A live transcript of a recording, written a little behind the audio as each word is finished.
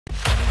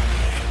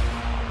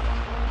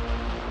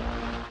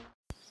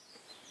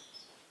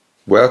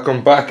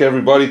Welcome back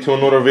everybody to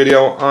another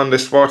video on the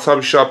Sports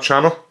Hobby Shop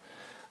channel,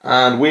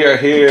 and we are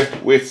here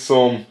with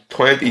some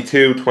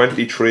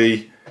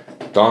 22-23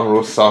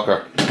 Donruss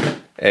Soccer.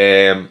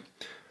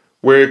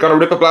 We're going to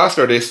rip a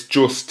blaster of this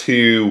just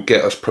to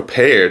get us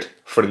prepared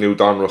for the new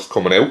Donruss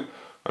coming out.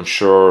 I'm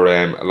sure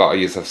a lot of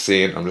you have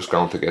seen, I'm just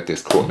going to get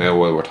this cut now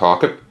while we're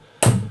talking.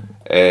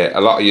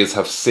 A lot of you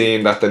have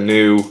seen that the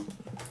new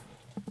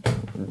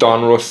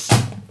Donruss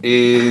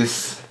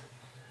is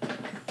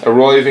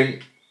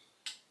arriving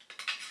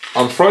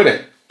on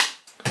Friday.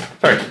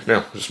 Sorry,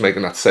 no, just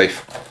making that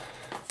safe.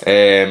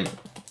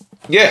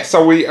 Yeah,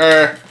 so we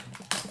are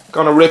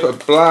gonna rip a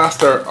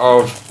blaster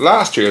of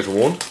last year's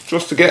one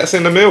just to get us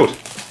in the mood.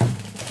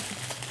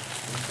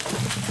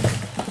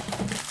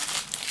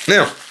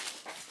 Now,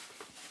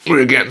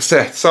 we're getting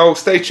set, so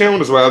stay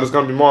tuned as well. There's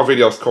gonna be more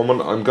videos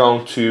coming. I'm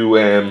going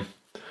to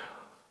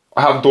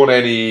I haven't done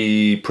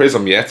any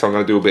Prism yet, so I'm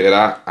gonna do a bit of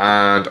that,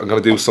 and I'm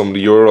gonna do some of the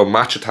Euro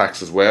match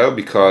attacks as well,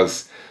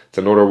 because it's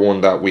another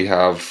one that we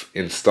have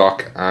in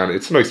stock and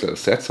it's a nice little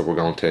set, so we're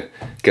going to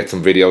get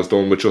some videos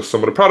done with just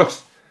some of the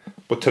products.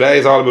 But today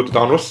is all about the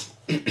Donruss.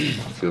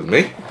 Excuse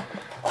me.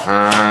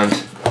 And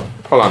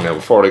hold on now,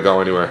 before I go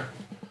anywhere,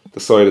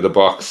 the side of the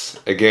box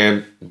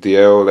again, the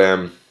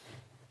old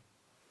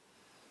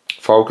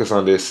focus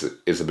on this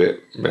is a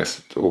bit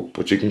messed up,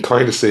 but you can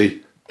kind of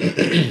see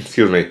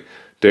excuse me,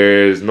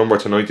 there's number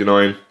to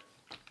 99,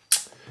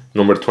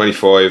 number to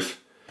 25.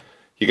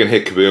 You can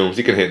hit Kabooms,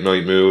 you can hit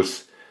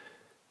Nightmoves,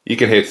 you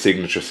can hit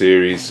Signature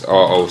Series,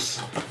 autos,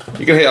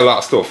 you can hit a lot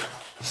of stuff.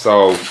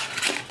 So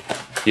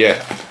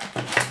yeah,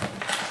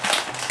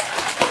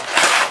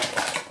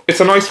 it's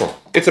a nice one.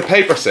 It's a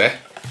paper set,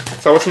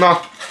 so it's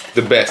not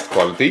the best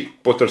quality,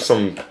 but there's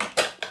some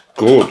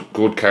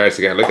good cards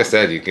to get. Like I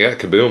said, you can get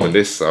a Kaboom in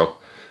this, so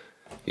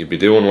you'd be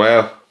doing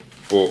well,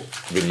 but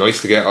it'd be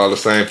nice to get all the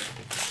same.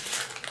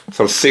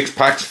 So 6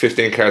 packs,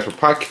 15 cards per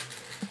pack,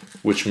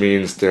 which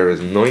means there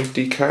is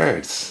 90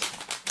 cards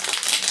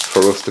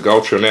for us to go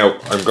through. Now,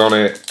 I'm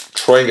gonna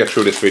try and get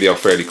through this video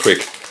fairly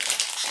quick.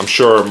 I'm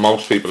sure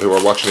most people who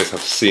are watching this have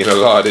seen a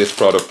lot of this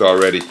product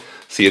already,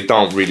 so you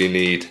don't really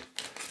need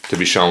to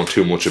be shown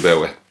too much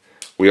about it.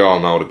 We all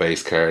know the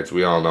base cards,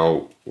 we all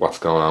know what's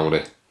going on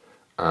with it,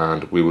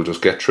 and we will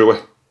just get through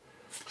it.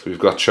 So we've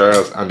got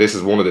Charles, and this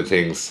is one of the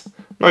things.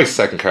 Nice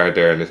second card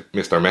there,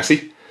 Mr.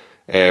 Messi.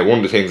 One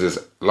of the things is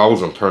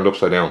loads of them turned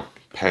upside down.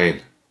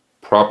 Pain,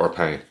 proper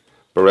pain.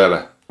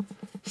 Barella,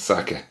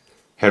 Saka,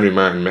 Henry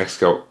Martin,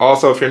 Mexico.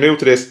 Also, if you're new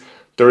to this,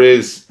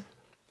 there's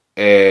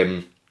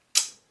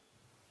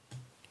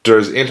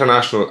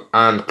international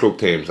and club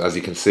teams, as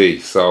you can see.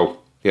 So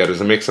yeah,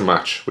 there's a mix and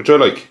match, which I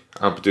like.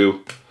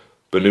 Ampadu,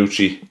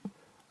 Bonucci,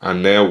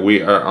 and now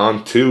we are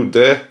on to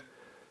the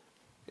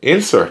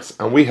inserts,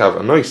 and we have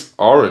a nice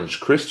orange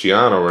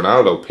Cristiano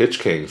Ronaldo Pitch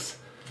Kings.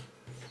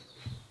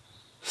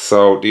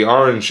 So the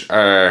orange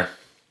are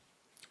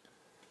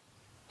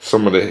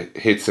some of the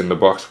hits in the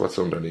box. What's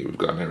underneath? We've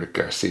got an Eric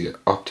Garcia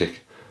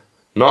Optic.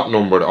 Not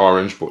numbered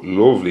orange, but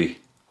lovely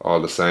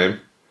all the same.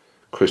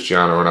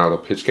 Cristiano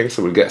Ronaldo Pitch King.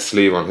 So we'll get a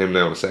sleeve on him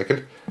now in a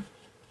second.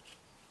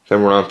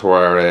 Then we're on to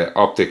our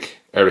Optic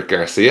Eric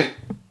Garcia.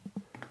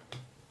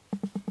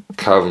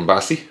 Calvin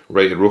Bassey,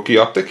 rated rookie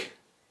Optic.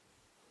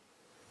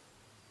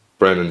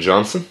 Brendan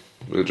Johnson.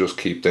 We'll just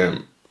keep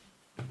them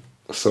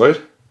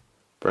aside.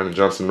 Brendan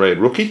Johnson, rated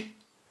rookie.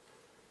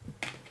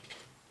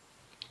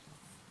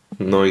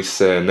 Nice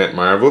Net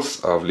Marvels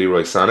of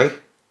Leroy Sané.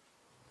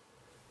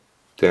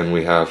 Then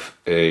we have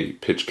a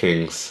Pitch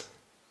Kings,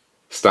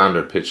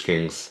 standard Pitch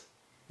Kings,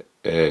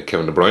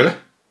 Kevin De Bruyne.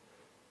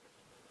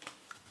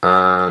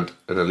 And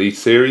an Elite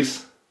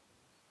Series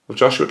of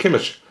Joshua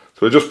Kimmich. So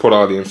we'll just put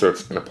all the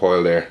inserts in a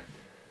pile there.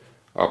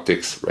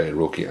 Optics, red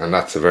rookie, and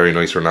that's a very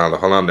nice Ronaldo.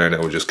 Hold on there now,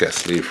 we'll just get a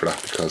sleeve for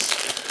that because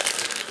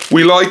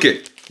we like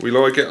it. We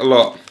like it a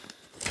lot.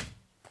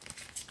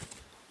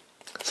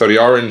 So the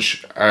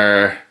orange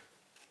are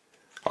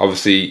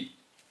obviously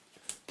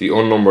the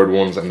unnumbered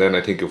ones, and then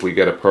I think if we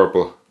get a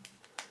purple,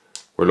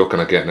 we're looking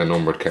at getting a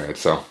numbered card.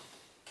 So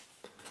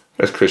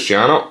there's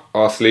Cristiano,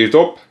 all sleeved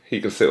up.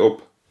 He can sit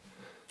up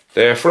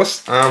there for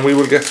us, and we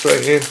will get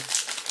straight in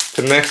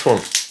to the next one.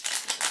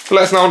 So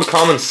let us know in the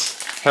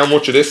comments how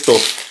much of this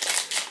stuff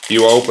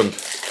you opened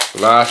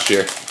last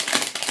year.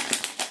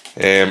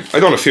 I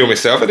done a few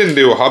myself. I didn't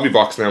do a hobby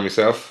box now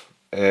myself,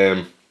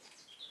 but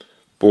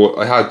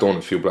I had done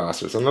a few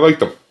blasters and I liked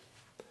them.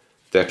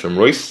 Declan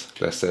Rice,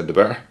 less said the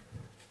better.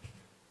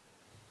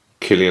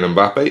 Kylian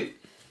Mbappe,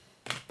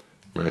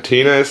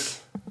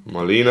 Martinez,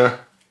 Molina,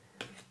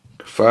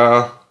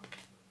 Kafal,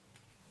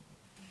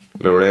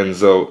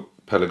 Lorenzo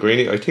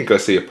Pellegrini. I think I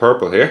see a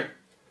purple here.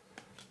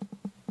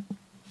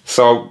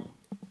 So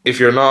if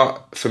you're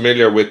not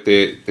familiar with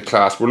the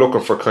class, we're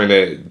looking for kind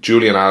of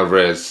Julian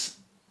Alvarez,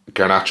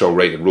 Garnacho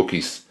rated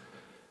rookies.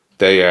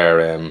 They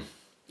are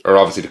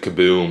obviously the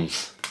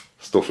Kabooms,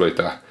 stuff like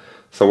that.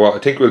 So what I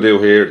think we'll do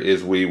here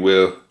is we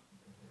will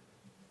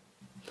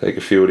take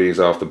a few of these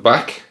off the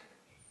back.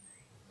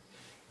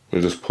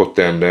 We'll just put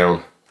them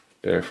down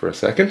there for a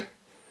second.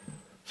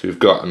 So we've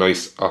got a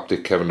nice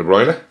optic Kevin De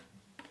Bruyne.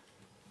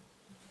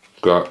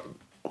 Got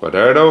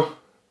Guardado.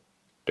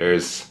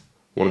 There's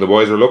one of the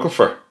boys we're looking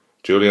for.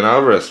 Julian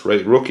Alvarez,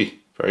 rated rookie.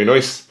 Very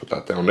nice. Put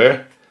that down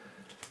there.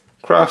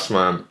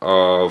 Craftsman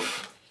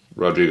of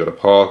Rodrigo de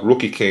Paul.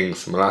 Rookie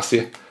Kings,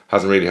 Malacia.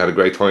 Hasn't really had a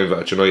great time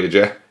at United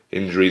yet.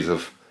 Injuries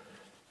have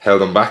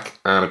held him back.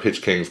 And a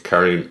Pitch Kings,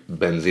 Karim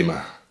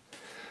Benzema.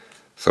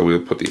 So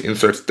we'll put the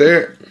inserts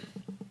there.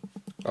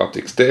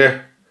 Optics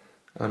there.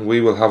 And we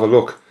will have a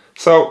look.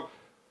 So,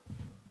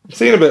 I'm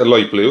seeing a bit of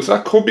light blue. So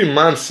that could be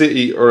Man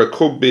City or it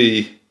could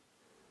be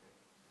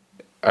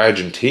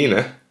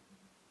Argentina.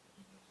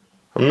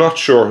 I'm not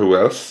sure who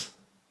else.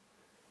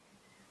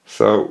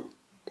 So,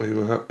 we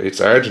will have,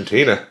 it's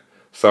Argentina.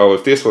 So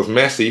if this was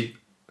Messi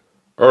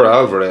or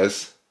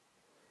Alvarez,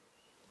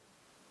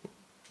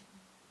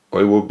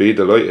 I would be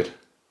delighted.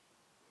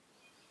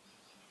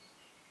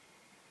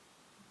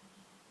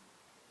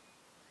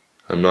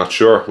 I'm not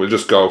sure. We'll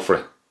just go for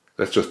it.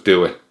 Let's just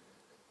do it.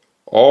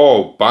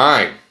 Oh,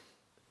 bang.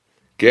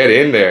 Get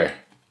in there.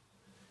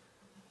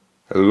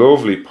 A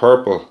lovely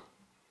purple.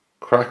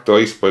 Cracked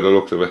ice by the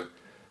look of it.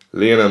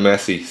 Lionel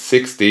Messi,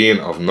 16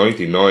 of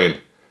 99.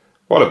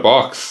 What a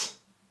box.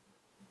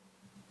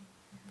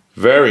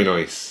 Very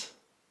nice.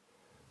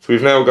 So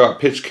we've now got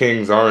Pitch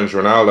Kings Orange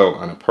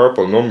Ronaldo and a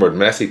purple numbered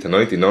Messi to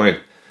 99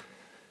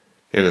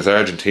 in his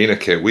Argentina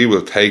kit. We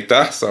will take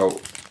that. So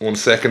 1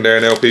 second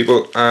there now,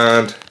 people,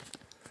 and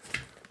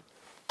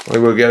I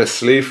will get a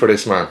sleeve for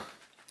this man.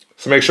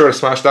 So make sure to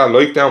smash that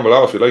like down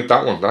below if you like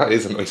that one. That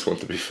is a nice one,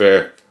 to be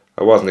fair.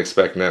 I wasn't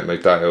expecting anything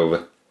like that out of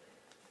it.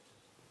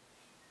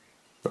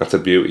 That's a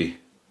beauty.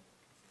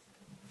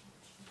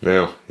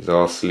 Now he's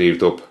all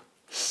sleeved up,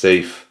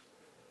 safe.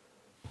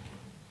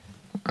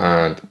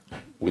 And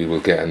we will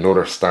get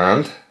another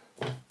stand.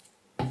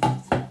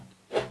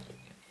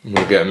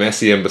 We'll get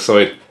Messi in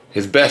beside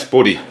his best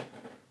buddy,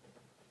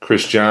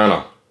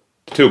 Cristiano.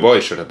 The two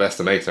boys are the best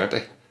of mates, aren't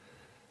they?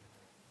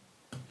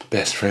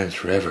 Best friends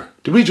forever.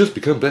 Did we just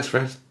become best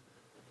friends?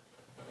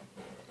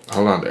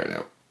 Hold on there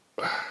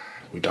now.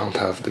 We don't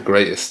have the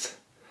greatest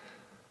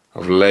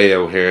of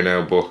layout here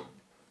now, but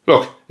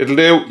look, it'll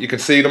do. You can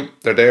see them.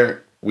 They're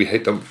there. We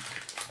hate them.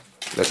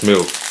 Let's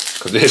move.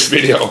 Because this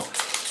video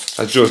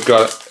has just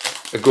got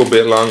a good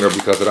bit longer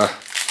because of that.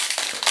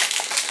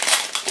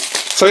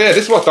 So yeah,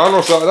 this is what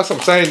Donruss, that's what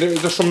I'm saying.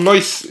 There's some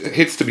nice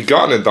hits to be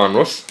gotten in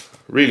Donruss.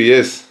 Really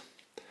is.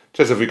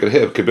 Just if we could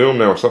hit a kaboom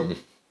now or something.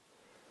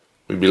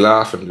 We'd be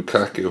laughing.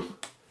 Lukaku,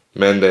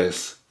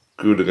 Mendes,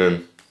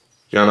 Gundogan,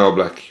 Jan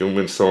Oblak,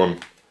 Heung-min Son,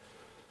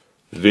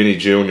 Vinny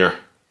Jr.,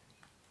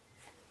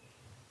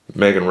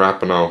 Megan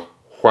Rapinoe,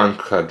 Juan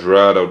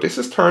Cuadrado. This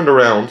is turned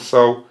around,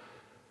 so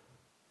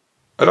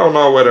I don't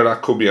know whether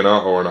that could be an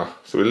auto or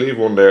not. So we leave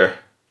one there.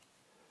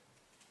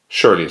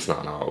 Surely it's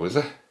not an auto, is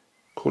it?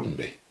 Couldn't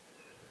be.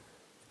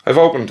 I've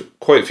opened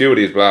quite a few of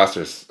these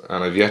blasters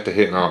and I've yet to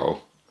hit an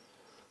auto.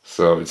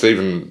 So it's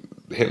even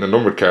hitting a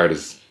numbered card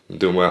is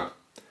doing well.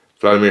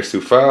 Vladimir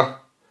Soufal,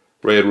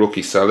 rated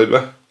rookie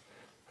Saliba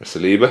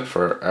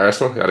for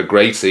Arsenal. He had a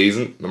great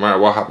season. No matter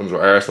what happens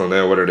with Arsenal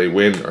now, whether they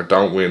win or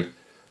don't win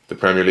the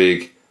Premier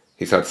League,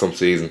 he's had some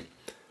season.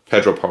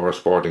 Pedro Porro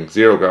Sporting,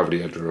 Zero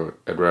Gravity,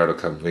 Eduardo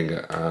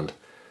Camavinga and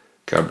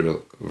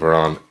Gabriel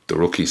Varane, the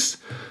rookies.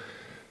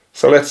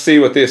 So let's see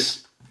what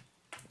this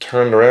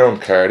turned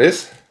around card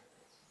is.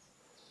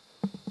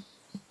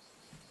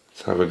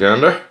 Let's have a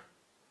gander.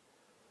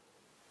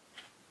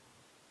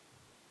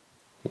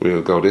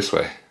 We'll go this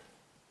way.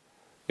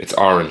 It's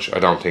orange. I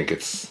don't think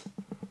it's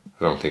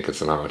an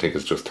auto. I think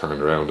it's just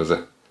turned around, is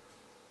it?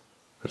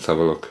 Let's have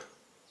a look.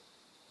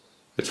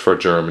 It's for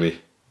Germany.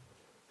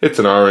 It's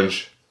an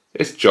orange.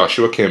 It's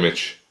Joshua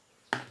Kimmich.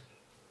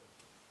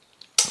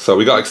 So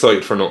we got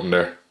excited for nothing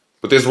there.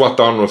 But this is what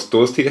Donruss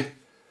does to you.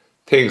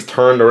 Things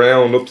turned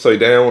around,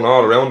 upside down,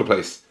 all around the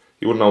place.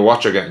 You wouldn't know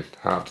what you're getting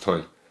half the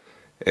time.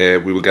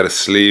 We will get a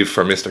sleeve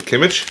for Mr.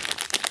 Kimmich.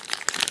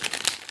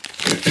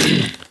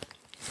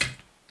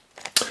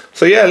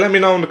 So yeah, let me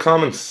know in the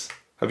comments.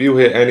 Have you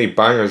hit any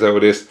bangers out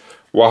of this?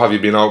 What have you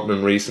been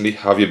opening recently?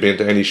 Have you been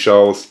to any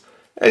shows?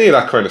 Any of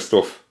that kind of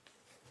stuff.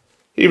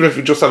 Even if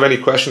you just have any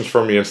questions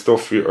for me and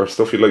stuff, or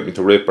stuff you'd like me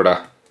to rip or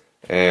that,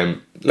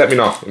 let me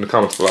know in the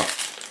comments below.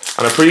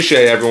 And I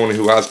appreciate everyone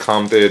who has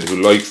commented, who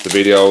likes the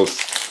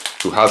videos,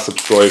 who has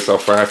subscribed so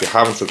far. If you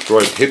haven't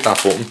subscribed, hit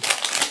that button.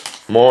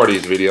 More of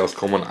these videos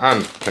coming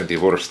and plenty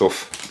of other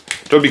stuff.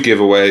 There'll be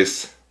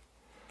giveaways.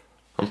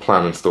 I'm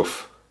planning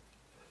stuff.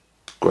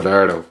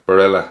 Guardado,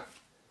 Barella,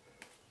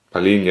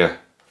 Palhinha,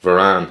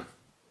 Varane,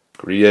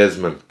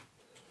 Griezmann,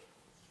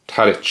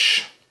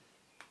 Tadic,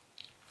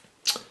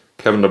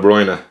 Kevin De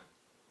Bruyne,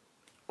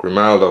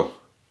 Grimaldo.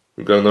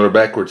 We've got another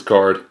backwards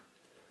card.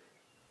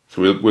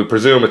 So we'll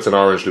presume it's an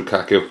orange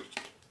Lukaku.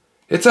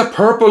 It's a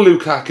purple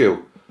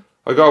Lukaku.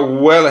 I got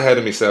well ahead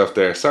of myself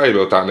there. Sorry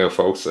about that now,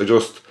 folks. I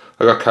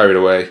got carried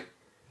away.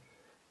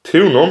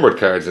 2 numbered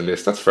cards in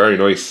this. That's very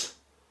nice.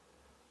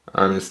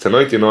 And it's to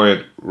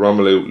 99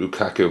 Romelu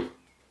Lukaku.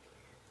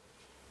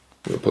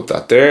 We'll put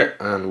that there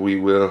and we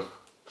will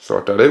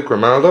sort that out.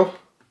 Grimaldo.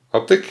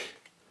 optic.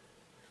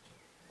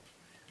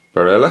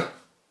 Barella.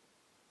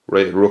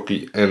 Rated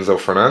rookie Enzo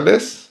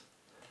Fernandez.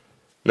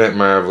 Net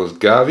Marvels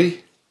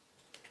Gavi.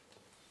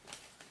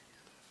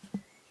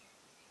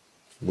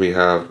 We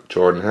have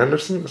Jordan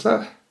Henderson, is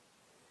that?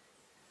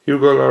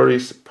 Hugo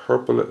Lloris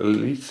Purple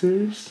Elite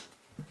Series.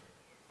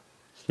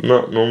 It's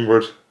not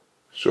numbered,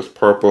 it's just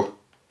purple.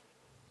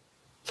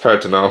 It's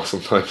hard to know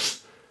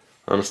sometimes,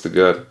 honest to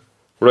God.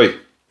 Right,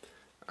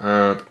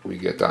 and we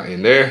get that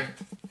in there.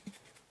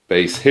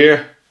 Base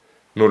here,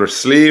 another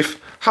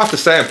sleeve. Have to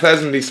say I'm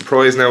pleasantly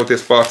surprised now with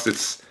this box.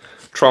 It's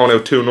throwing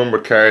out 2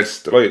 numbered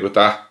cards, delighted with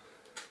that.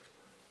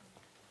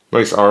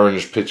 Nice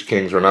orange Pitch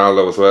Kings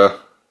Ronaldo as well.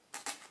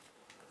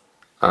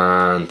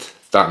 And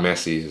that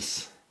Messi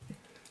is,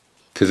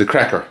 'tis a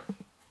cracker.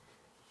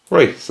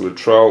 Right, so we'll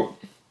throw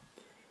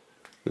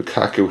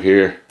Lukaku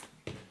here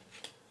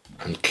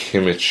and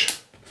Kimmich.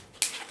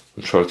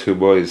 We'll throw 2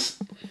 boys.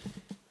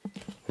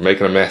 We're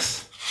making a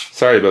mess.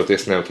 Sorry about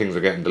this now, things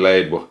are getting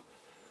delayed, but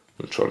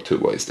we'll throw 2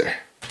 boys there.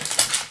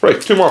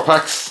 Right, 2 more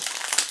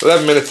packs.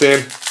 11 minutes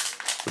in.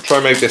 We'll try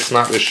and make this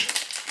snappish.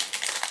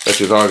 Let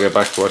you all get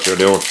back to what you're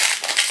doing.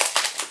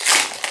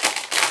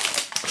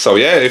 So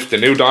yeah, if the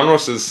new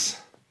Donruss is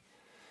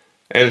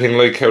anything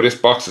like how this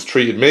box has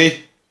treated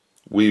me,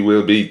 we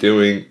will be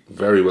doing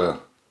very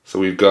well. So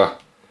we've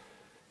got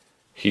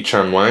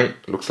Hee-Chan Wang.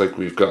 Looks like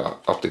we've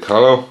got Optic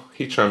Hollow.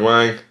 Hee-Chan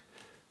Wang,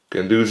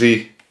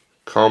 Guendouzi,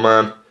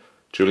 Coman,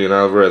 Julian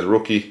Alvarez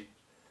rookie,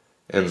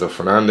 Enzo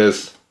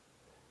Fernandez,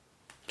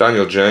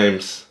 Daniel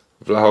James,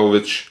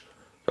 Vlahovic,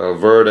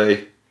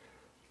 Valverde,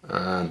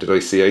 and did I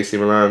see AC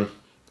Milan?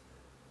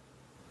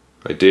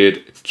 I did.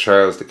 It's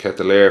Charles de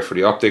Ketelaere for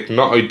the optic.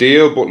 Not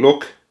ideal, but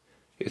look,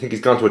 I think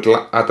he's gone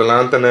to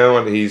Atalanta now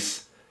and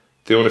he's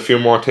doing a few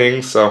more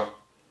things. So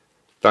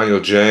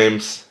Daniel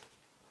James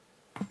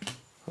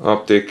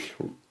optic,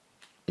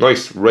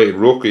 nice rated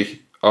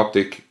rookie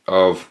optic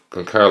of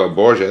Giancarlo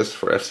Borges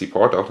for FC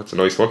Porto. That's a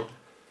nice one.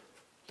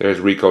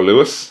 There's Rico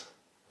Lewis,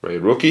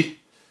 rated rookie.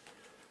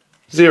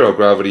 Zero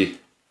gravity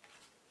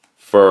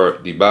for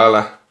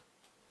Dybala.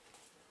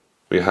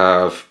 We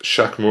have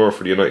Shaq Moore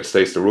for the United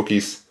States, the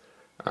rookies,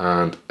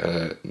 and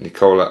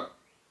Nikola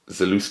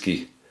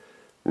Zalewski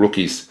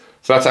rookies.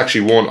 So that's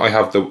actually one I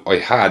had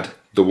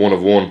the 1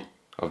 of 1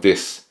 of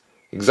this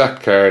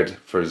exact card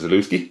for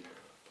Zalewski.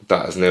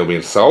 That is now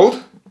being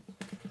sold,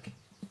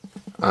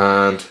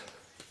 and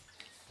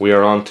we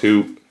are on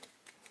to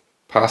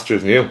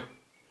Pastures New,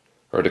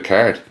 or the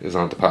card is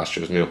on to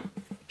Pastures New,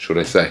 should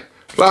I say.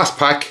 Last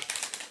pack,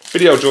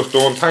 video just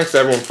done. Thanks to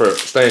everyone for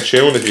staying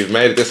tuned. If you've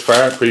made it this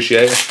far,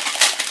 appreciate it.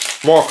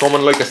 More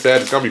coming, like I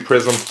said. It's gonna be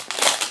Prism,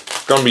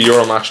 it's gonna be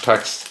Euro Match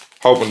Tax,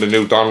 hoping the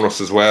new Donruss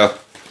as well.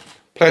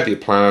 Plenty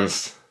of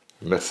plans,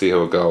 and let's see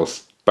how it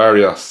goes.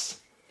 Barrios,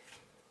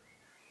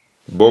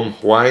 Bum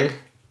Wang,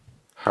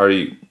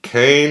 Harry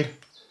Kane,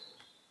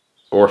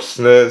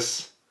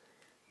 Orsnes,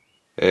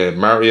 Joe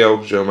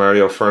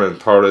Mario, Fernand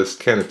Torres,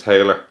 Kenneth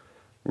Taylor,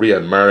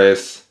 Riyad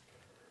Mahrez.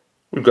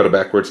 We've got a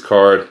backwards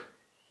card.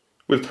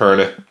 We'll turn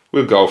it.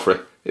 We'll go for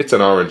it. It's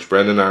an orange,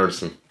 Brendan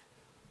Aronson.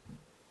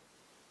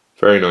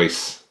 Very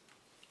nice.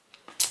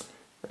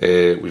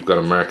 We've got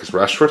a Marcus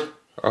Rashford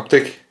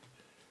optic.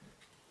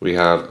 We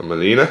have a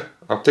Molina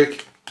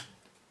optic.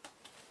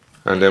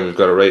 And then we've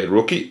got a rated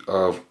rookie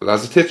of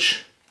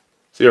Lazetic.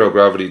 Zero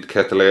gravity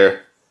Ketelaere.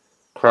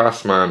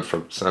 Craftsman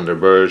from Sander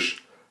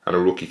Berge. And a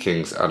rookie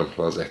Kings Adam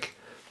Plozek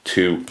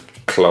to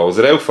close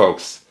it out,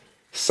 folks.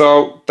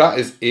 So that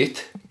is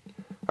it.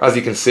 As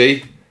you can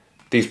see,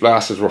 these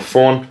blasters were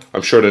fun.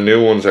 I'm sure the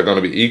new ones are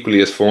going to be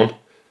equally as fun.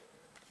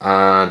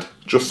 And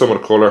just some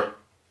of the colour.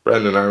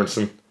 Brendan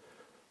Aronson,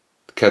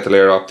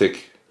 Ketelaere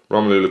optic,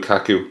 Romelu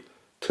Lukaku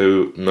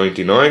to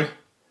 99,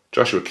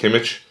 Joshua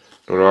Kimmich,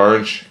 another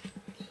orange,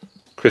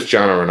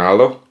 Cristiano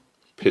Ronaldo,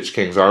 Pitch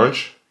Kings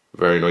orange,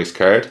 very nice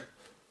card,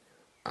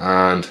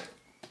 and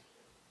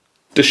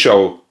the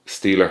Show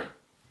Stealer,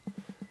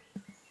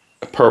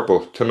 a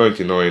purple to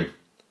 99,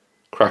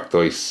 cracked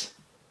ice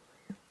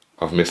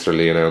of Mr.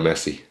 Lionel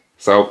Messi.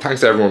 So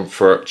thanks everyone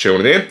for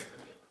tuning in.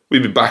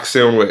 We'll be back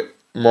soon with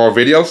more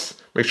videos.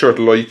 Make sure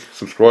to like,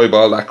 subscribe,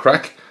 all that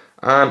crack.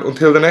 And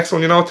until the next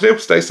one, you know what to do.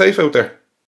 Stay safe out there.